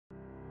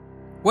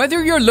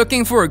Whether you're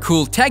looking for a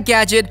cool tech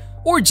gadget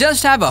or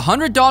just have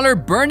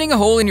 $100 burning a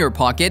hole in your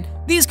pocket,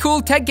 these cool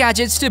tech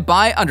gadgets to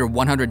buy under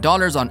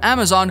 $100 on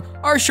Amazon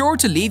are sure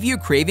to leave you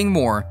craving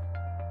more.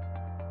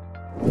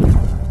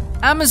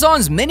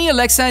 Amazon's mini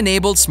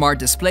Alexa-enabled smart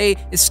display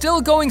is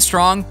still going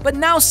strong but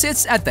now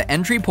sits at the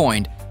entry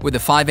point. With a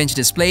 5-inch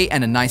display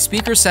and a nice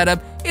speaker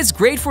setup, it's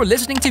great for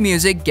listening to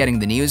music, getting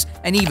the news,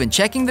 and even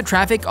checking the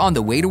traffic on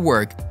the way to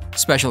work.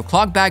 Special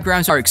clock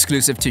backgrounds are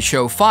exclusive to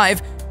Show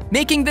 5,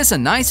 making this a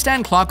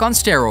nightstand clock on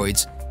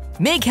steroids.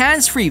 Make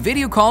hands-free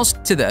video calls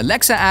to the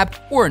Alexa app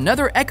or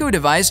another Echo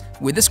device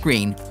with a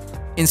screen.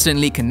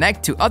 Instantly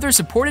connect to other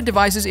supported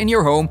devices in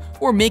your home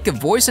or make a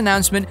voice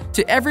announcement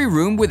to every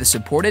room with a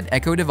supported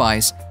Echo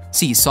device.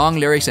 See song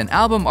lyrics and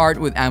album art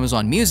with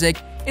Amazon Music.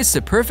 It's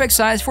the perfect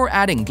size for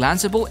adding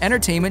glanceable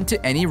entertainment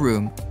to any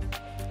room.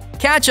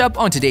 Catch up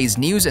on today's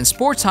news and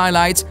sports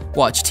highlights,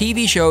 watch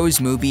TV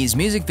shows, movies,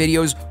 music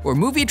videos, or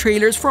movie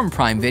trailers from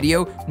Prime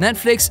Video,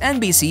 Netflix,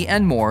 NBC,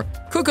 and more.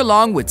 Cook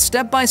along with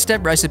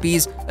step-by-step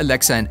recipes.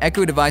 Alexa and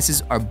Echo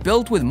devices are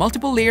built with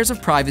multiple layers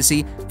of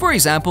privacy. For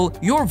example,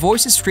 your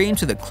voice is streamed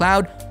to the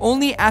cloud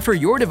only after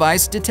your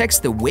device detects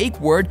the wake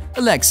word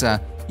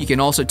Alexa. You can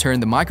also turn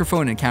the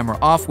microphone and camera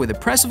off with a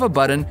press of a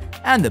button,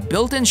 and the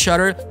built-in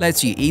shutter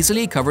lets you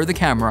easily cover the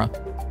camera.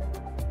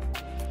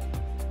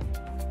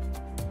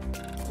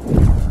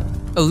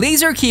 A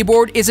laser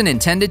keyboard isn't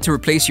intended to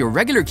replace your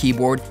regular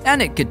keyboard, and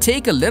it could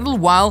take a little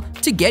while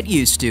to get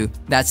used to.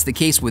 That's the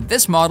case with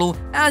this model,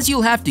 as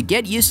you'll have to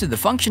get used to the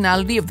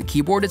functionality of the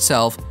keyboard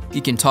itself.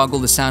 You can toggle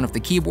the sound of the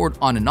keyboard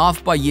on and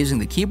off by using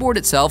the keyboard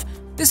itself.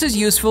 This is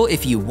useful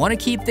if you want to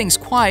keep things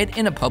quiet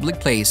in a public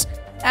place.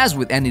 As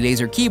with any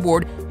laser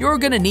keyboard, you're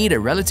gonna need a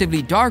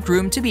relatively dark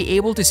room to be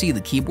able to see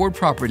the keyboard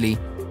properly.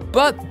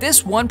 But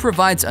this one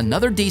provides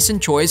another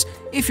decent choice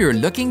if you're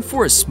looking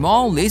for a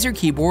small laser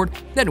keyboard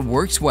that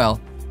works well.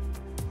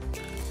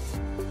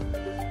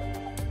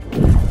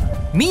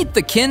 Meet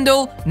the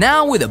Kindle,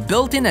 now with a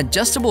built-in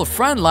adjustable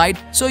front light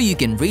so you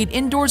can read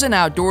indoors and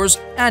outdoors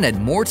and at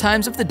more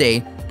times of the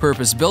day.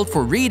 Purpose-built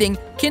for reading,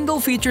 Kindle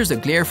features a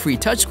glare-free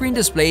touchscreen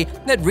display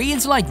that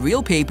reads like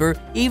real paper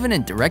even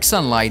in direct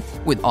sunlight.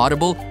 With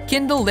Audible,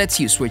 Kindle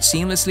lets you switch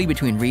seamlessly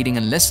between reading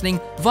and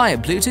listening via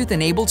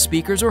Bluetooth-enabled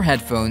speakers or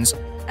headphones.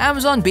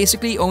 Amazon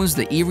basically owns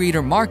the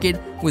e-reader market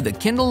with the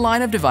Kindle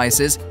line of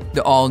devices.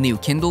 The all-new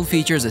Kindle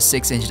features a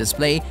 6-inch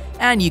display,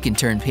 and you can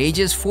turn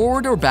pages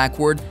forward or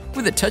backward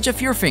with a touch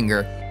of your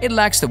finger. It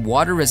lacks the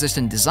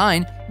water-resistant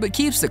design, but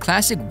keeps the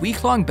classic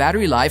week-long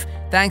battery life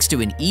thanks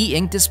to an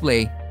e-ink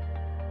display.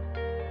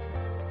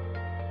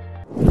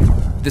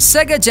 The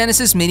Sega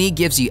Genesis Mini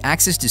gives you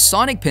access to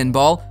Sonic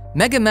Pinball,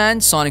 Mega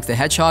Man, Sonic the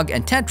Hedgehog,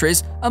 and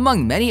Tetris,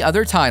 among many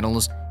other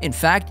titles. In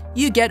fact,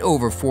 you get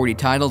over 40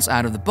 titles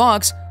out of the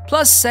box.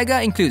 Plus,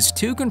 Sega includes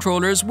 2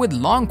 controllers with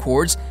long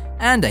cords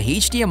and a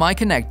HDMI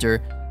connector.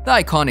 The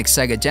iconic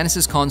Sega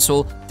Genesis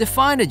console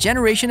defined a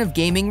generation of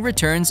gaming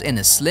returns in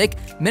a slick,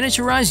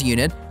 miniaturized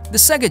unit. The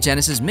Sega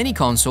Genesis Mini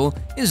console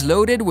is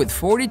loaded with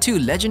 42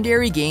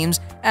 legendary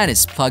games and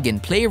is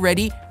plug-and-play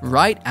ready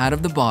right out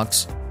of the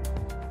box.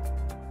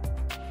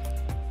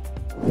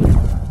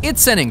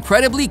 It's an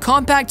incredibly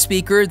compact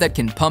speaker that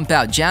can pump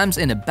out jams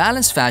in a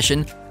balanced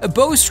fashion. A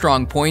Bose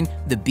strong point,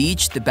 the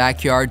beach, the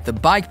backyard, the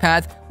bike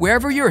path,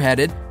 wherever you're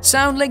headed,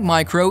 SoundLink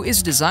Micro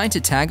is designed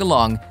to tag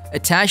along.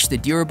 Attach the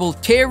durable,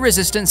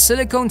 tear-resistant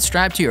silicone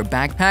strap to your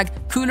backpack,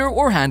 cooler,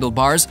 or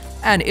handlebars,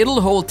 and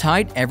it'll hold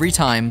tight every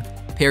time.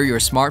 Pair your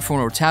smartphone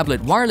or tablet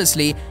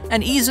wirelessly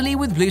and easily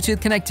with Bluetooth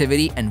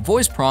connectivity and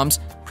voice prompts.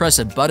 Press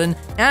a button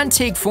and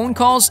take phone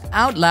calls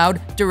out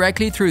loud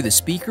directly through the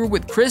speaker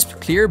with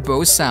crisp, clear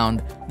Bose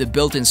sound. The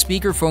built-in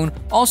speakerphone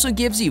also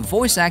gives you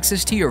voice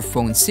access to your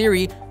phone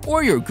Siri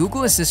or your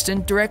Google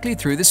Assistant directly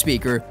through the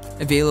speaker.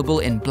 Available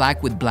in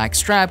black with black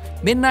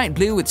strap, midnight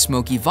blue with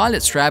smoky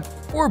violet strap,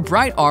 or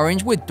bright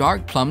orange with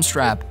dark plum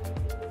strap.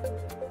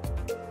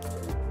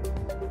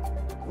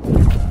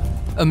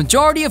 A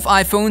majority of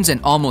iPhones and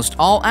almost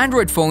all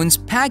Android phones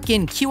pack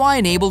in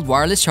QI-enabled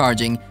wireless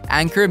charging.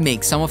 Anker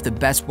makes some of the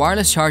best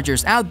wireless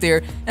chargers out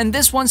there, and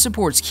this one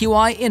supports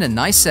QI in a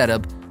nice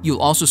setup. You'll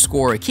also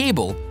score a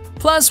cable.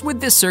 Plus, with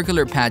this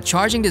circular pad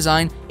charging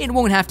design, it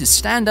won't have to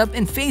stand up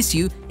and face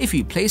you if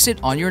you place it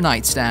on your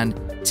nightstand.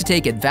 To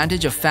take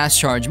advantage of fast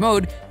charge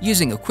mode,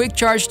 using a Quick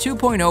Charge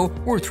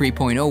 2.0 or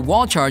 3.0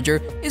 wall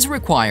charger is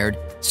required.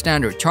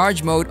 Standard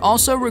charge mode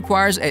also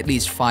requires at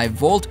least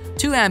 5V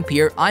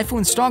 2A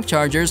iPhone stock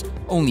chargers.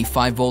 Only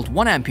 5V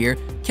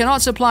 1A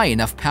cannot supply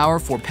enough power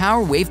for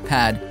PowerWave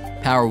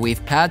Pad.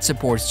 PowerWave Pad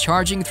supports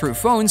charging through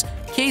phones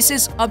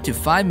cases up to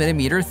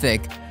 5mm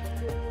thick.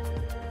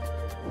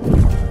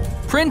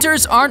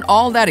 Printers aren't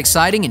all that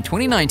exciting in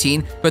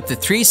 2019, but the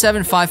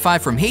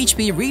 3755 from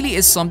HP really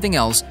is something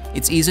else.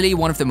 It's easily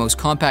one of the most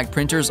compact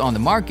printers on the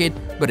market,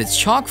 but it's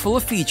chock full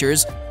of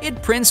features.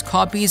 It prints,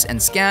 copies, and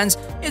scans.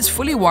 It's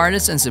fully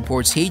wireless and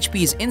supports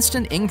HP's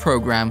Instant Ink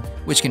program,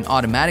 which can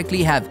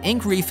automatically have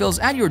ink refills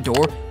at your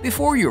door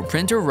before your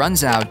printer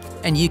runs out,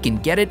 and you can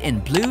get it in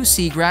blue,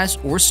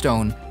 seagrass, or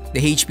stone. The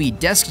HP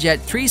DeskJet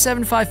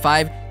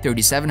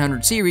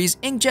 3755-3700 series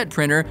inkjet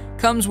printer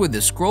comes with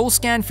the scroll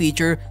scan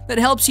feature that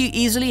helps you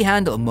easily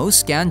handle most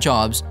scan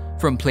jobs.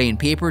 From plain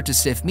paper to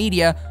stiff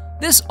media,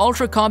 this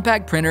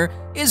ultra-compact printer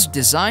is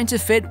designed to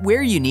fit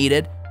where you need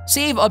it,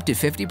 save up to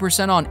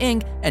 50% on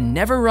ink, and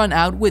never run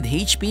out with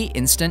HP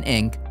Instant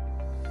Ink.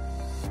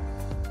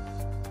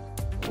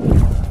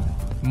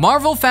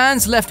 Marvel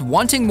fans left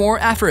wanting more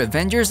after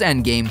Avengers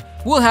Endgame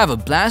will have a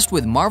blast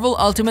with Marvel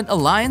Ultimate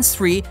Alliance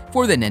 3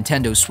 for the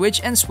Nintendo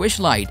Switch and Switch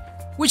Lite,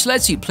 which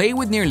lets you play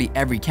with nearly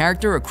every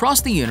character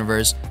across the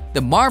universe.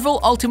 The Marvel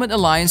Ultimate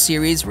Alliance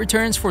series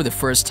returns for the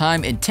first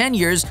time in 10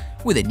 years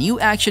with a new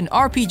action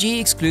RPG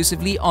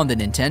exclusively on the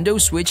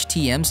Nintendo Switch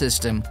TM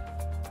system.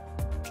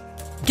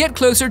 Get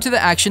closer to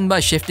the action by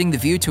shifting the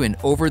view to an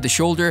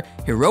over-the-shoulder,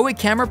 heroic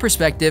camera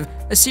perspective,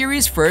 a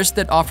series first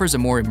that offers a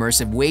more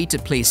immersive way to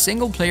play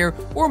single-player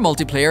or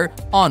multiplayer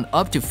on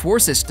up to 4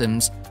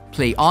 systems.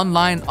 Play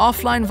online,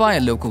 offline via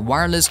local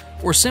wireless,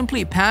 or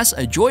simply pass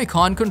a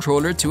Joy-Con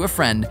controller to a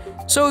friend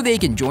so they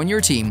can join your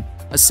team.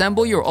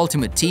 Assemble your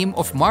ultimate team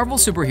of Marvel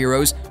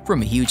superheroes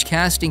from a huge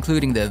cast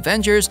including the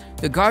Avengers,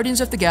 the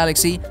Guardians of the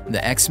Galaxy,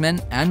 the X-Men,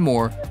 and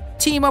more.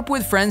 Team up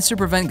with friends to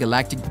prevent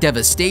galactic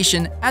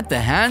devastation at the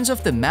hands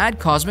of the mad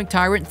cosmic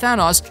tyrant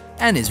Thanos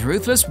and his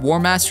ruthless War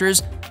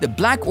Masters, the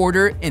Black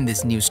Order. In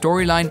this new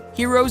storyline,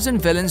 heroes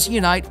and villains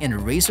unite in a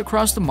race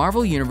across the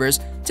Marvel Universe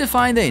to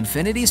find the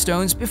Infinity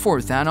Stones before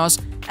Thanos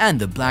and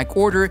the Black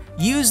Order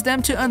use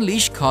them to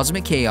unleash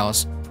cosmic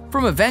chaos.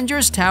 From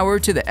Avengers Tower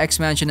to the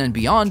X-Mansion and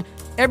beyond,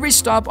 every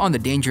stop on the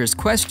dangerous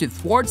quest to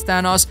thwart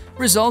Thanos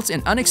results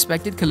in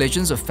unexpected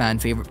collisions of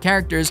fan-favorite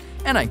characters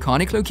and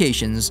iconic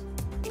locations.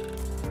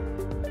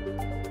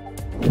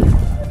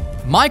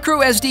 Micro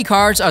SD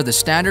cards are the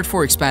standard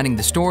for expanding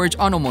the storage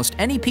on almost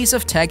any piece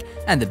of tech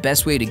and the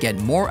best way to get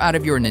more out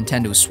of your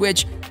Nintendo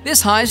Switch. This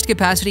highest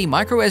capacity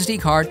micro SD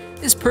card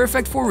is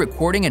perfect for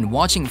recording and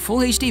watching full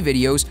HD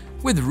videos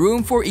with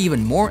room for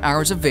even more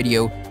hours of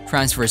video.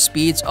 Transfer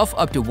speeds of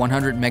up to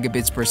 100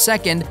 megabits per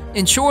second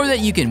ensure that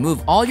you can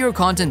move all your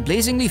content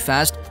blazingly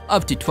fast,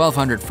 up to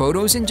 1200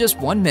 photos in just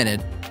 1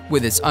 minute.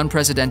 With its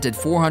unprecedented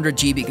 400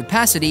 GB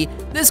capacity,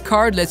 this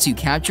card lets you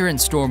capture and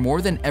store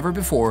more than ever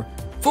before.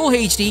 Full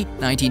HD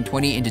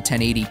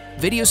 1920x1080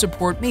 video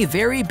support may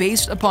vary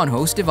based upon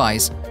host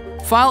device,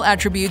 file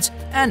attributes,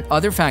 and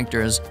other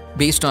factors.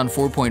 Based on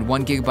 4.1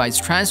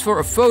 GB transfer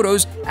of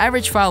photos,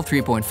 average file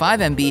 3.5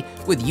 MB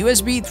with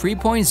USB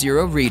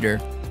 3.0 reader.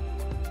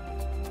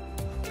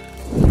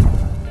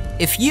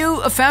 If you,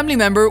 a family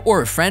member,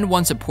 or a friend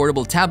wants a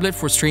portable tablet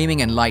for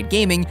streaming and light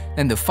gaming,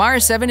 then the Fire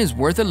 7 is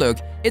worth a look.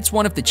 It's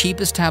one of the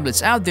cheapest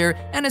tablets out there,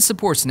 and it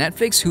supports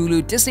Netflix,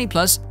 Hulu, Disney+,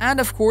 and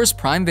of course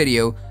Prime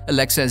Video.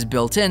 Alexa is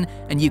built in,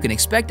 and you can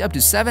expect up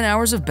to 7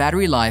 hours of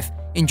battery life.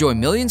 Enjoy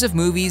millions of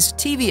movies,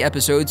 TV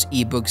episodes,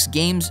 ebooks,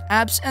 games,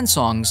 apps, and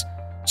songs.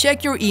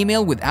 Check your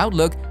email with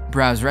Outlook,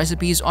 browse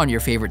recipes on your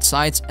favorite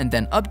sites, and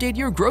then update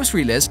your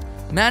grocery list,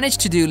 manage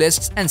to-do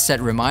lists, and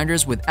set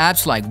reminders with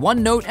apps like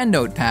OneNote and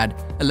Notepad.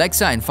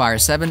 Alexa and Fire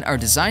 7 are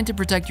designed to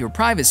protect your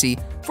privacy.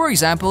 For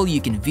example,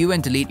 you can view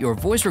and delete your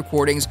voice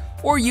recordings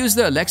or use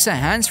the Alexa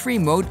hands-free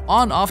mode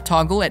on-off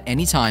toggle at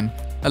any time.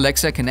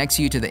 Alexa connects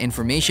you to the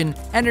information,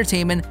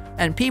 entertainment,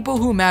 and people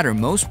who matter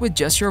most with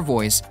just your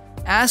voice.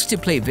 Ask to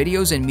play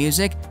videos and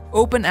music,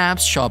 open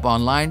apps, shop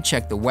online,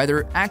 check the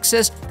weather,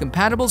 access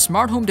compatible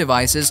smart home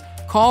devices,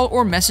 call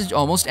or message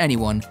almost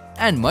anyone,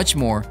 and much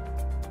more.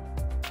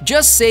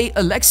 Just say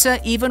Alexa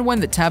even when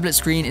the tablet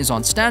screen is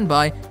on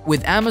standby.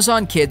 With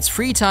Amazon Kids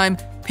Free Time,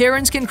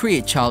 parents can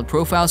create child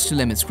profiles to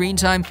limit screen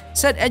time,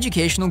 set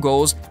educational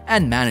goals,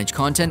 and manage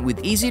content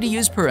with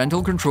easy-to-use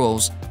parental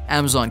controls.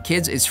 Amazon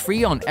Kids is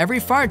free on every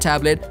Fire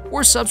tablet,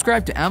 or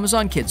subscribe to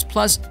Amazon Kids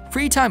Plus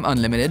Free Time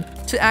Unlimited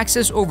to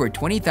access over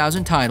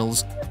 20,000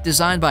 titles.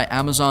 Designed by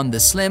Amazon, the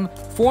slim,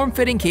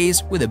 form-fitting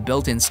case with a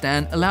built-in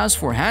stand allows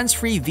for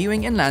hands-free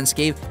viewing in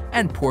landscape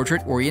and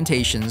portrait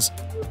orientations.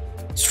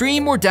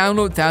 Stream or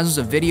download thousands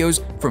of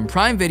videos from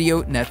Prime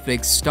Video,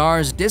 Netflix,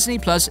 Stars, Disney+,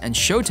 and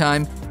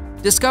Showtime.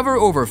 Discover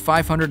over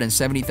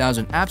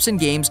 570,000 apps and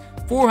games,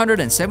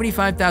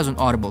 475,000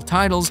 audible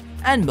titles,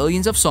 and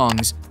millions of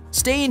songs.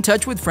 Stay in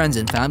touch with friends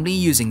and family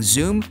using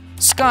Zoom,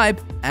 Skype,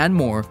 and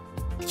more.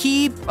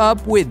 Keep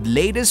up with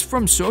latest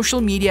from social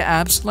media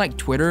apps like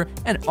Twitter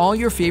and all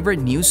your favorite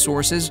news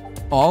sources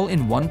all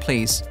in one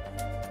place.